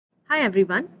Hi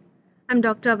everyone, I'm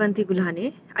Dr. Avanti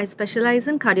Gulhane. I specialize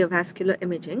in cardiovascular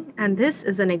imaging, and this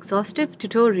is an exhaustive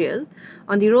tutorial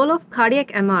on the role of cardiac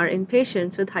MR in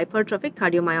patients with hypertrophic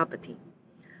cardiomyopathy.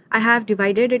 I have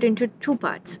divided it into two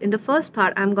parts. In the first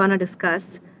part, I'm going to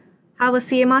discuss how a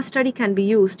CMR study can be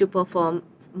used to perform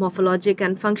morphologic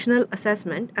and functional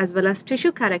assessment as well as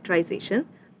tissue characterization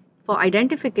for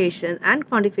identification and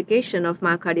quantification of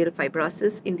myocardial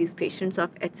fibrosis in these patients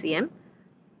of HCM.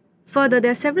 Further,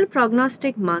 there are several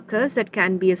prognostic markers that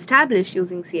can be established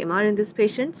using CMR in these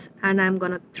patients, and I'm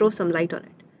going to throw some light on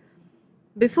it.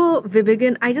 Before we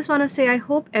begin, I just want to say I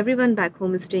hope everyone back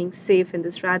home is staying safe in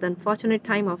this rather unfortunate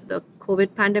time of the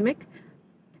COVID pandemic,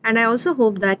 and I also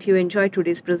hope that you enjoy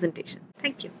today's presentation.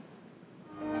 Thank you.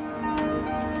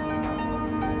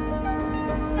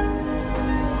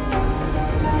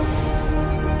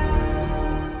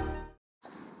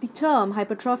 The term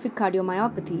hypertrophic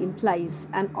cardiomyopathy implies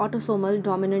an autosomal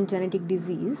dominant genetic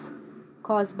disease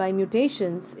caused by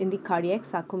mutations in the cardiac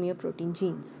sarcomere protein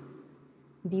genes.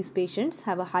 These patients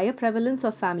have a higher prevalence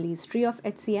of family history of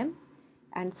HCM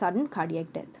and sudden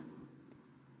cardiac death.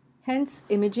 Hence,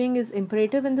 imaging is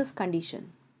imperative in this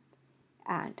condition.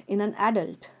 And in an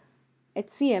adult,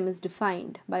 HCM is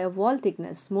defined by a wall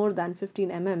thickness more than 15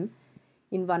 mm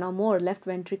in one or more left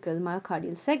ventricle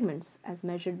myocardial segments as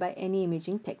measured by any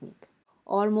imaging technique,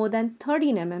 or more than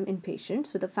 13 mm in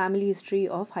patients with a family history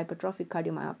of hypertrophic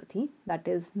cardiomyopathy that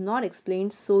is not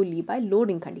explained solely by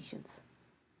loading conditions.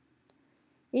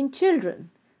 In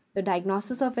children, the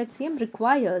diagnosis of HCM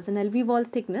requires an LV wall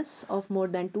thickness of more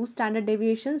than 2 standard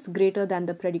deviations greater than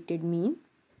the predicted mean,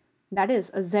 that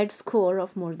is a Z score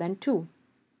of more than 2.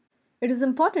 It is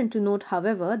important to note,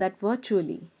 however, that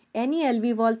virtually any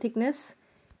LV wall thickness,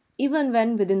 even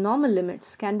when within normal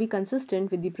limits, can be consistent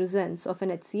with the presence of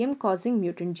an HCM causing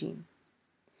mutant gene.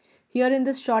 Here in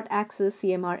this short axis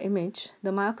CMR image, the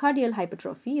myocardial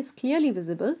hypertrophy is clearly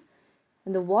visible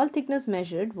and the wall thickness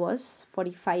measured was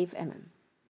 45 mm.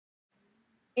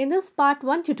 In this part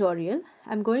 1 tutorial,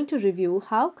 I am going to review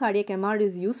how cardiac MR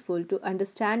is useful to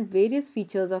understand various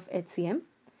features of HCM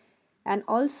and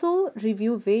also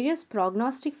review various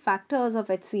prognostic factors of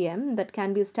HCM that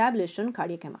can be established on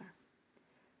cardiac MR.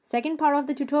 Second part of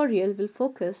the tutorial will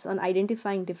focus on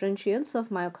identifying differentials of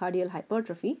myocardial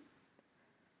hypertrophy,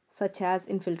 such as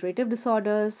infiltrative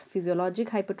disorders,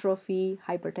 physiologic hypertrophy,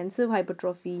 hypertensive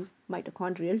hypertrophy,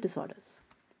 mitochondrial disorders.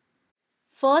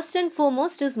 First and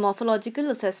foremost is morphological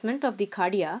assessment of the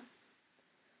cardia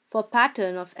for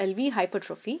pattern of LV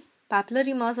hypertrophy,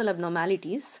 papillary muscle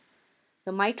abnormalities,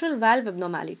 the mitral valve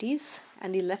abnormalities,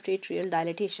 and the left atrial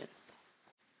dilatation.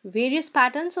 Various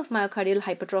patterns of myocardial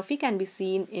hypertrophy can be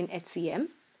seen in HCM.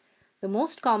 The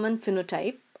most common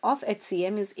phenotype of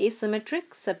HCM is asymmetric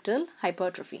septal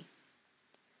hypertrophy.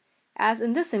 As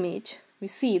in this image, we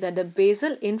see that the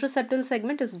basal intraseptal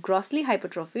segment is grossly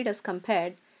hypertrophied as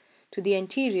compared to the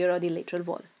anterior or the lateral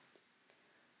wall.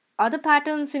 Other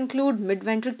patterns include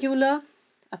midventricular,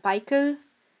 apical,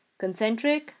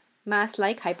 concentric,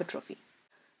 mass-like hypertrophy.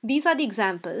 These are the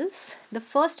examples. The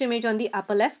first image on the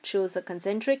upper left shows a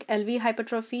concentric LV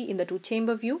hypertrophy in the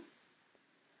 2-chamber view.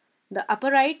 The upper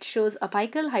right shows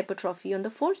apical hypertrophy on the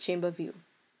 4-chamber view.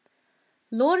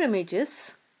 Lower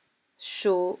images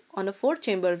show on a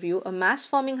 4-chamber view a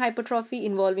mass-forming hypertrophy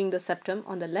involving the septum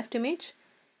on the left image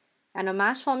and a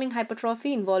mass-forming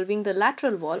hypertrophy involving the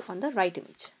lateral wall on the right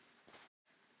image.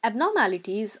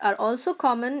 Abnormalities are also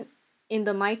common in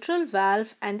the mitral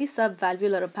valve and the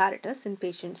subvalvular apparatus in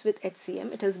patients with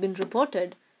HCM. It has been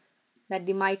reported that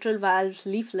the mitral valve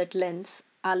leaflet lengths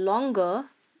are longer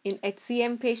in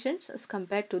HCM patients as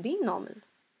compared to the normal.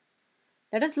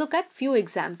 Let us look at few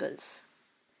examples.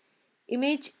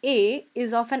 Image A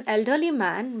is of an elderly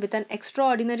man with an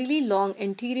extraordinarily long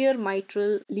anterior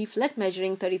mitral leaflet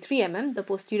measuring 33 mm. The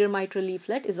posterior mitral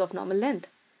leaflet is of normal length.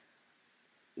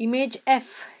 Image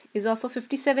F is of a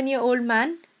 57-year-old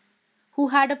man who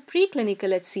had a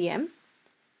preclinical HCM,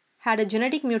 had a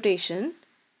genetic mutation,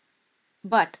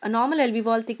 but a normal LV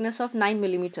wall thickness of 9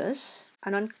 mm,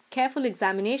 and on careful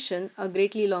examination, a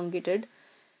greatly elongated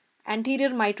anterior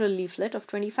mitral leaflet of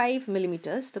 25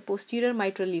 mm. The posterior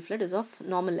mitral leaflet is of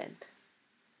normal length.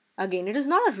 Again, it is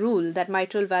not a rule that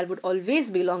mitral valve would always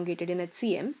be elongated in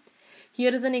HCM.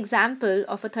 Here is an example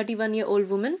of a 31-year-old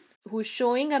woman who is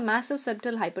showing a massive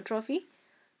septal hypertrophy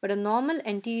but a normal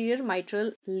anterior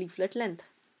mitral leaflet length.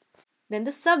 Then the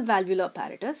subvalvular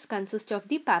apparatus consists of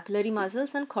the papillary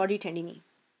muscles and chordae tendineae.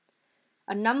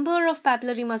 A number of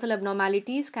papillary muscle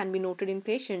abnormalities can be noted in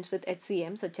patients with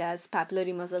HCM, such as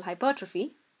papillary muscle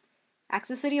hypertrophy,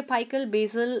 accessory apical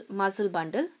basal muscle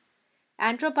bundle,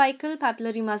 anteroapical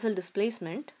papillary muscle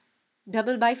displacement,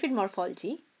 double bifid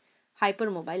morphology,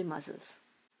 hypermobile muscles.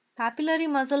 Papillary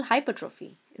muscle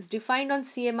hypertrophy is defined on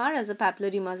CMR as a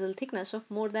papillary muscle thickness of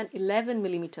more than 11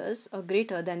 millimeters or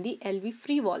greater than the LV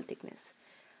free wall thickness,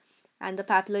 and the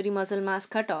papillary muscle mass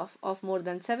cutoff of more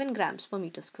than 7 grams per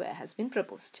meter square has been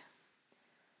proposed.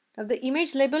 Now, the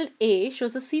image labeled A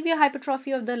shows a severe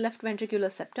hypertrophy of the left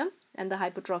ventricular septum and the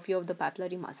hypertrophy of the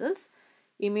papillary muscles.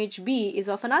 Image B is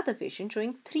of another patient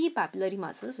showing 3 papillary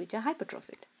muscles which are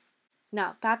hypertrophied.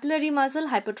 Now, papillary muscle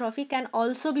hypertrophy can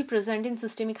also be present in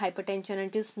systemic hypertension and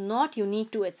it is not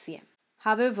unique to HCM.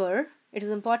 However, it is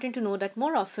important to know that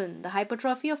more often the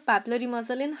hypertrophy of papillary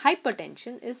muscle in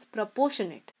hypertension is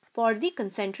proportionate for the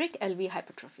concentric LV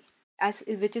hypertrophy,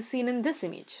 which is seen in this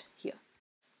image here.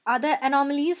 Other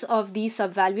anomalies of the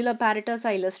subvalvular apparatus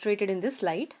are illustrated in this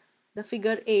slide. The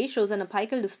figure A shows an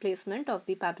apical displacement of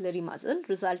the papillary muscle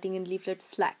resulting in leaflet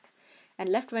slack and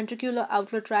left ventricular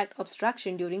outflow tract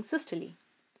obstruction during systole.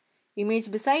 Image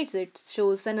besides it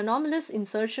shows an anomalous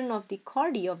insertion of the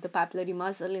chordae of the papillary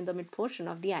muscle in the mid-portion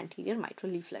of the anterior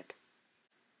mitral leaflet.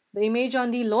 The image on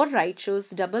the lower right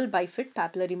shows double bifid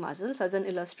papillary muscles as an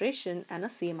illustration and a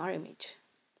CMR image.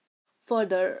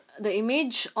 Further, the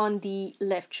image on the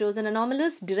left shows an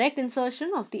anomalous direct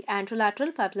insertion of the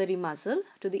anterolateral papillary muscle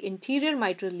to the interior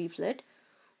mitral leaflet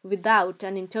without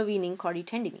an intervening chordae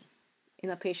tendineae in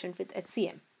a patient with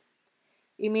HCM.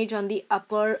 Image on the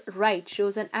upper right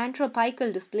shows an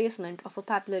anteroapical displacement of a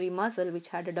papillary muscle which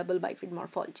had a double bifid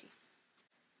morphology.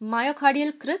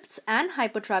 Myocardial crypts and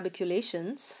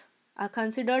hypertrabeculations are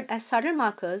considered as subtle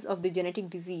markers of the genetic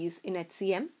disease in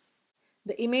HCM.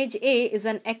 The image A is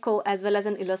an echo as well as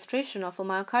an illustration of a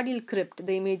myocardial crypt.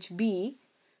 The image B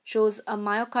shows a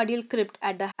myocardial crypt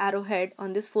at the arrowhead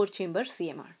on this 4-chamber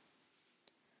CMR.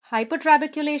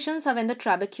 Hypertrabeculations are when the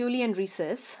trabeculae and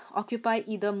recess occupy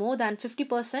either more than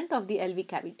 50% of the LV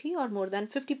cavity or more than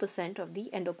 50% of the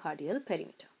endocardial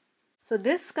perimeter. So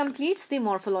this completes the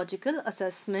morphological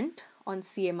assessment on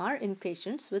CMR in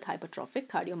patients with hypertrophic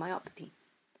cardiomyopathy.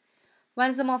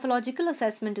 Once the morphological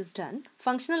assessment is done,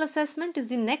 functional assessment is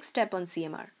the next step on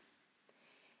CMR.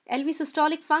 LV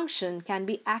systolic function can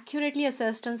be accurately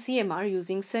assessed on CMR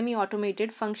using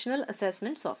semi-automated functional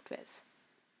assessment softwares.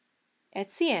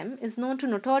 HCM is known to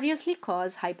notoriously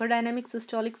cause hyperdynamic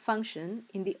systolic function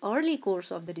in the early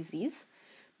course of the disease,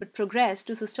 but progress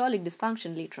to systolic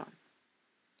dysfunction later on.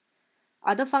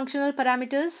 Other functional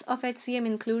parameters of HCM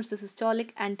includes the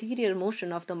systolic anterior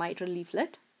motion of the mitral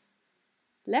leaflet,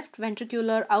 left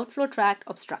ventricular outflow tract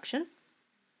obstruction,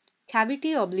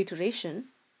 cavity obliteration,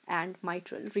 and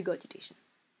mitral regurgitation.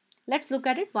 Let's look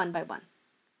at it one by one.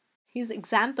 Here's an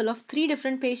example of 3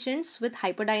 different patients with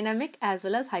hyperdynamic as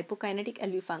well as hypokinetic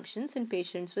LV functions in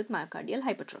patients with myocardial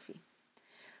hypertrophy.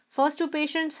 First 2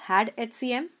 patients had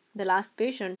HCM. The last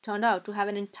patient turned out to have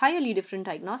an entirely different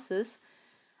diagnosis.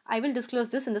 I will disclose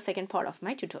this in the second part of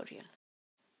my tutorial.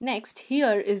 Next,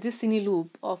 here is the cine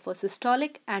loop of a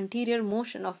systolic anterior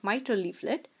motion of mitral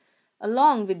leaflet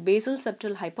along with basal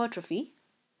septal hypertrophy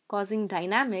causing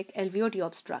dynamic LVOT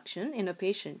obstruction in a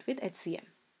patient with HCM.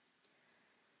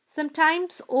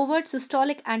 Sometimes overt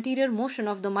systolic anterior motion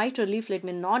of the mitral leaflet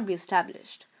may not be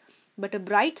established, but a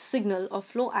bright signal of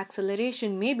flow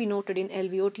acceleration may be noted in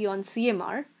LVOT on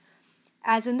CMR.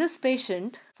 As in this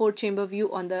patient, 4-chamber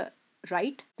view on the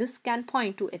right, this can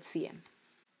point to HCM.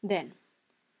 Then,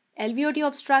 LVOT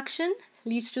obstruction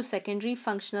leads to secondary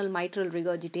functional mitral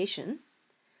regurgitation.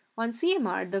 On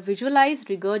CMR, the visualized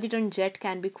regurgitant jet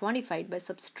can be quantified by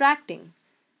subtracting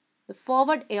the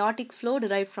forward aortic flow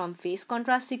derived from phase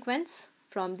contrast sequence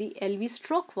from the LV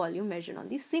stroke volume measured on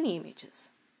the cine images.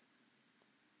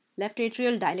 Left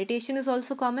atrial dilatation is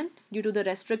also common due to the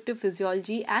restrictive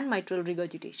physiology and mitral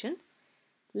regurgitation.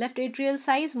 Left atrial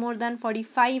size more than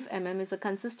 45 mm is a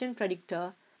consistent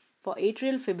predictor for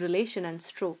atrial fibrillation and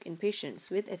stroke in patients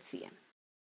with HCM.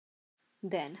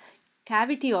 Then,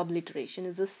 cavity obliteration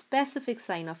is a specific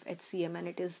sign of HCM and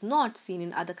it is not seen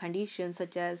in other conditions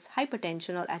such as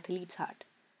hypertension or athlete's heart.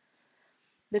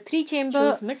 The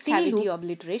 3-chamber mid-cavity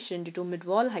obliteration due to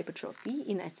mid-wall hypertrophy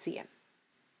in HCM.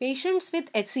 Patients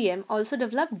with HCM also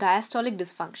develop diastolic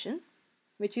dysfunction,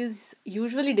 which is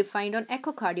usually defined on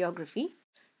echocardiography.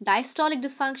 Diastolic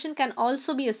dysfunction can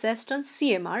also be assessed on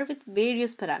CMR with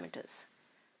various parameters.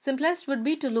 Simplest would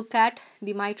be to look at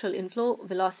the mitral inflow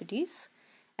velocities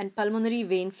and pulmonary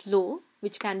vein flow,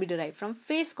 which can be derived from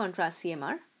phase contrast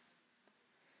CMR.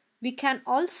 We can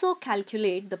also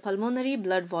calculate the pulmonary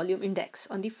blood volume index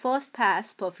on the first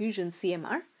pass perfusion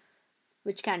CMR,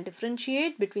 which can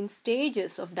differentiate between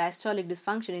stages of diastolic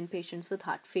dysfunction in patients with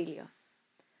heart failure.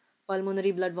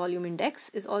 Pulmonary blood volume index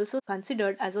is also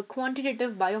considered as a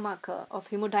quantitative biomarker of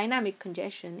hemodynamic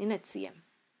congestion in HCM.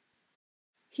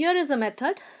 Here is a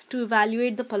method to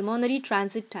evaluate the pulmonary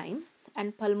transit time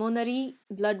and pulmonary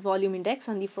blood volume index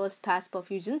on the first pass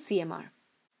perfusion CMR.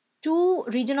 Two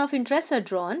regions of interest are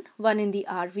drawn, one in the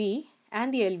RV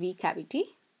and the LV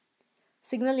cavity.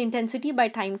 Signal intensity by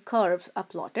time curves are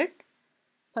plotted.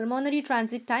 Pulmonary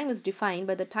transit time is defined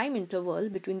by the time interval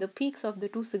between the peaks of the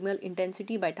two signal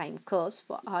intensity by time curves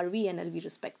for RV and LV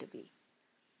respectively.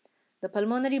 The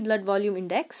pulmonary blood volume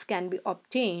index can be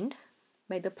obtained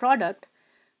by the product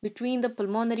between the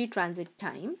pulmonary transit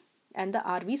time and the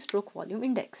RV stroke volume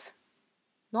index,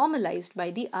 normalized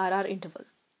by the RR interval.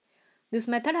 This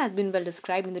method has been well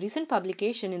described in the recent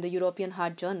publication in the European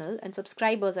Heart Journal, and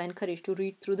subscribers are encouraged to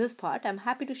read through this part. I'm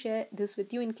happy to share this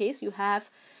with you in case you have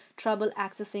trouble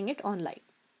accessing it online.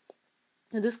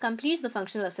 Now, this completes the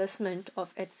functional assessment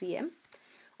of HCM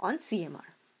on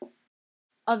CMR.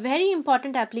 A very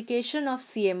important application of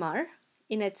CMR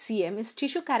in HCM is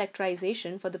tissue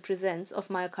characterization for the presence of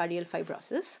myocardial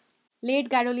fibrosis. Late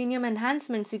gadolinium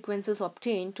enhancement sequences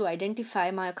obtained to identify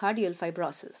myocardial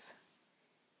fibrosis.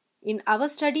 In our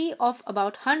study of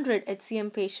about 100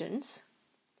 HCM patients,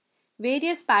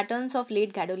 various patterns of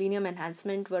late gadolinium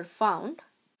enhancement were found.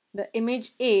 The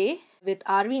image A with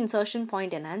RV insertion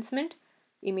point enhancement,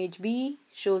 image B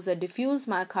shows a diffuse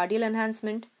myocardial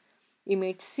enhancement,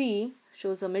 image C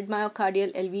shows a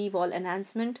mid-myocardial LV wall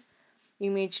enhancement,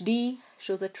 image D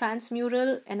shows a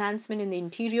transmural enhancement in the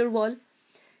interior wall,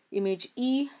 image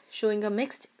E showing a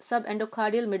mixed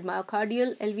subendocardial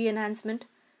mid-myocardial LV enhancement,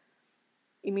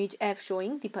 image F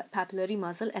showing the papillary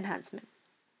muscle enhancement.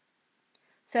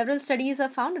 Several studies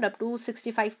have found that up to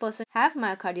 65% have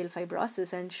myocardial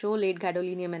fibrosis and show late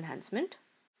gadolinium enhancement.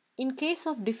 In case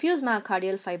of diffuse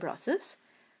myocardial fibrosis,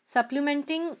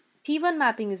 supplementing T1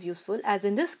 mapping is useful, as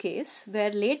in this case, where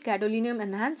late gadolinium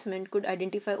enhancement could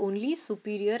identify only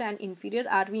superior and inferior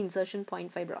RV insertion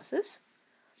point fibrosis.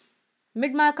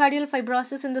 Mid-myocardial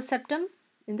fibrosis in the septum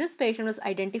in this patient was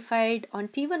identified on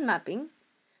T1 mapping,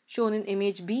 shown in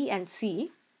image B and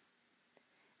C,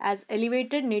 as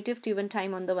elevated native T1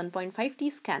 time on the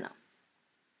 1.5T scanner.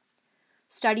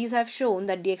 Studies have shown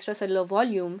that the extracellular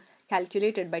volume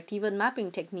calculated by T1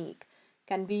 mapping technique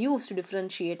can be used to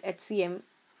differentiate HCM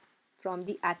from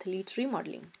the athlete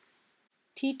remodeling.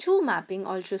 T2 mapping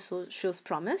also shows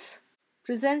promise.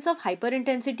 Presence of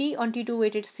hyperintensity on T2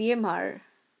 weighted CMR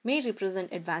may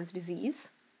represent advanced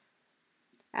disease,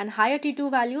 and higher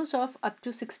T2 values of up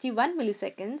to 61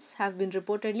 milliseconds have been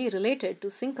reportedly related to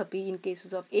syncope in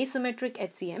cases of asymmetric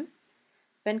HCM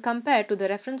when compared to the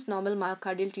reference normal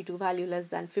myocardial T2 value less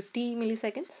than 50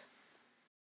 milliseconds.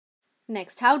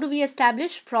 Next, how do we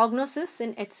establish prognosis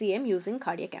in HCM using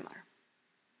cardiac MR?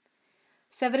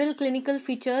 Several clinical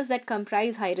features that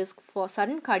comprise high risk for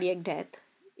sudden cardiac death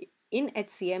in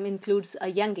HCM includes a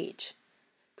young age,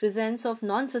 presence of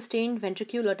non-sustained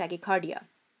ventricular tachycardia,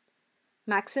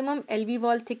 maximum LV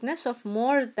wall thickness of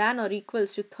more than or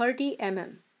equals to 30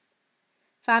 mm,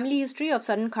 family history of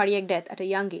sudden cardiac death at a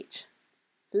young age,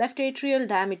 left atrial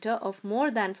diameter of more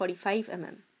than 45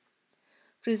 mm,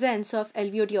 presence of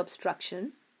LVOT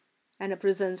obstruction, and a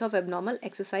presence of abnormal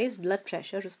exercise blood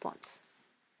pressure response.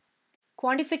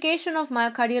 Quantification of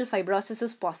myocardial fibrosis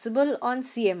is possible on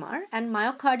CMR, and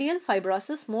myocardial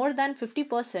fibrosis more than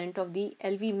 50% of the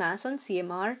LV mass on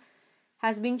CMR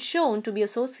has been shown to be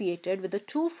associated with a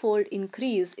twofold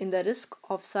increase in the risk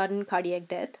of sudden cardiac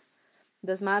death.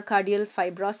 Thus, myocardial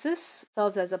fibrosis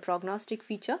serves as a prognostic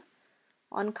feature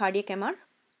on cardiac MR.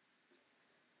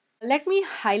 Let me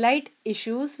highlight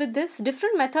issues with this.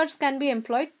 Different methods can be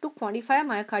employed to quantify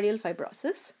myocardial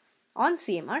fibrosis on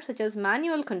CMR, such as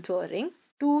manual contouring,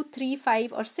 2, 3,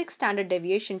 5 or 6 standard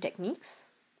deviation techniques,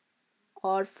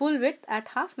 or full width at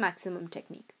half maximum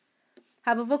technique.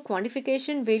 However,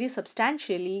 quantification varies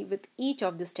substantially with each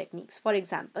of these techniques. For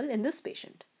example, in this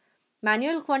patient,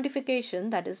 manual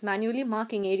quantification, that is manually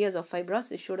marking areas of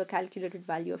fibrosis, showed a calculated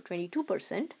value of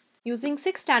 22%. Using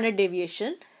 6 standard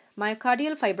deviation,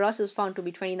 myocardial fibrosis found to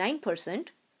be 29%.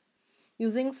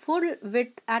 Using full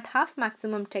width at half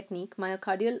maximum technique,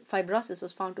 myocardial fibrosis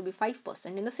was found to be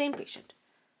 5% in the same patient.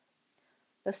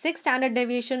 The 6 standard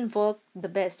deviation worked the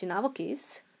best in our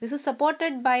case. This is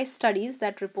supported by studies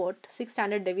that report 6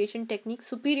 standard deviation techniques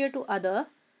superior to other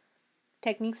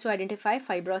techniques to identify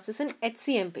fibrosis in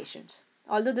HCM patients,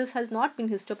 although this has not been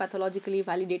histopathologically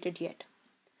validated yet.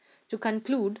 To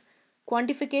conclude,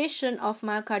 quantification of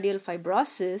myocardial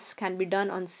fibrosis can be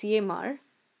done on CMR,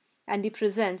 and the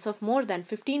presence of more than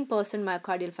 15%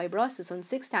 myocardial fibrosis on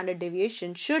 6 standard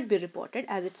deviation should be reported,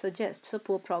 as it suggests a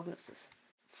poor prognosis.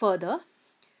 Further,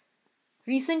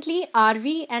 recently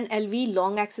RV and LV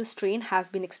long axis strain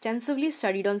have been extensively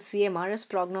studied on CMR as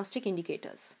prognostic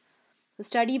indicators. The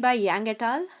study by Yang et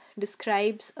al.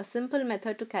 Describes a simple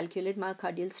method to calculate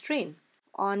myocardial strain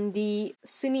on the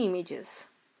cine images,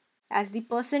 as the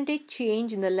percentage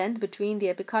change in the length between the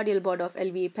epicardial bud of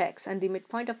LV apex and the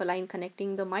midpoint of a line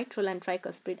connecting the mitral and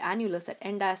tricuspid annulus at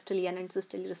end diastole and end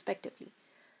systole respectively.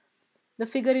 The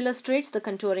figure illustrates the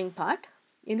contouring part.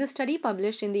 In this study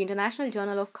published in the International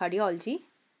Journal of Cardiology,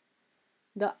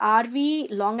 the RV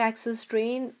long axis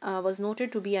strain was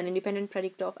noted to be an independent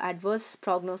predictor of adverse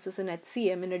prognosis in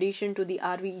HCM in addition to the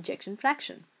RV ejection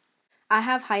fraction. I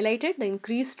have highlighted the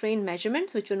increased strain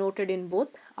measurements which were noted in both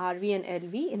RV and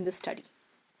LV in this study.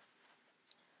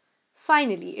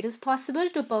 Finally, it is possible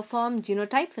to perform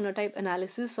genotype-phenotype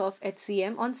analysis of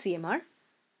HCM on CMR,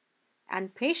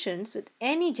 and patients with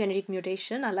any genetic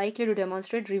mutation are likely to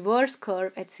demonstrate reverse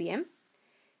curve HCM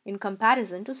in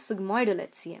comparison to sigmoidal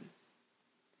HCM.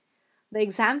 The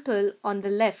example on the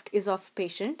left is of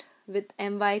patient with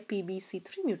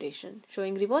MYPBC3 mutation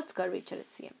showing reverse curvature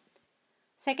HCM.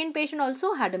 Second patient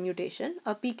also had a mutation,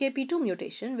 a PKP2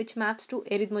 mutation, which maps to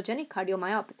arrhythmogenic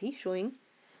cardiomyopathy showing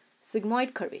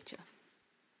sigmoid curvature.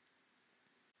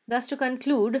 Thus, to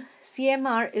conclude,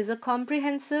 CMR is a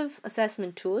comprehensive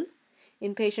assessment tool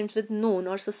in patients with known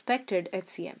or suspected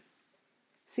HCM.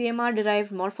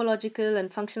 CMR-derived morphological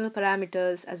and functional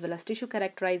parameters as well as tissue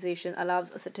characterization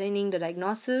allows ascertaining the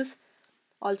diagnosis,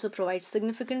 also provides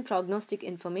significant prognostic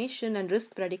information and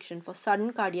risk prediction for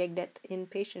sudden cardiac death in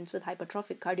patients with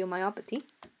hypertrophic cardiomyopathy.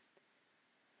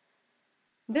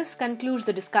 This concludes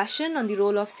the discussion on the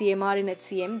role of CMR in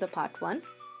HCM, the part 1.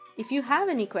 If you have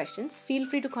any questions, feel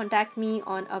free to contact me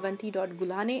on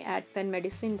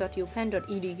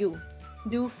avanti.gulhane@penmedicine.upenn.edu.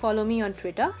 Do follow me on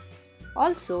Twitter.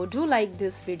 Also, do like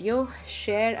this video,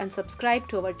 share and subscribe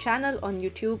to our channel on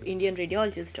YouTube,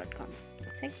 indianradiologist.com.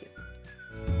 Thank you.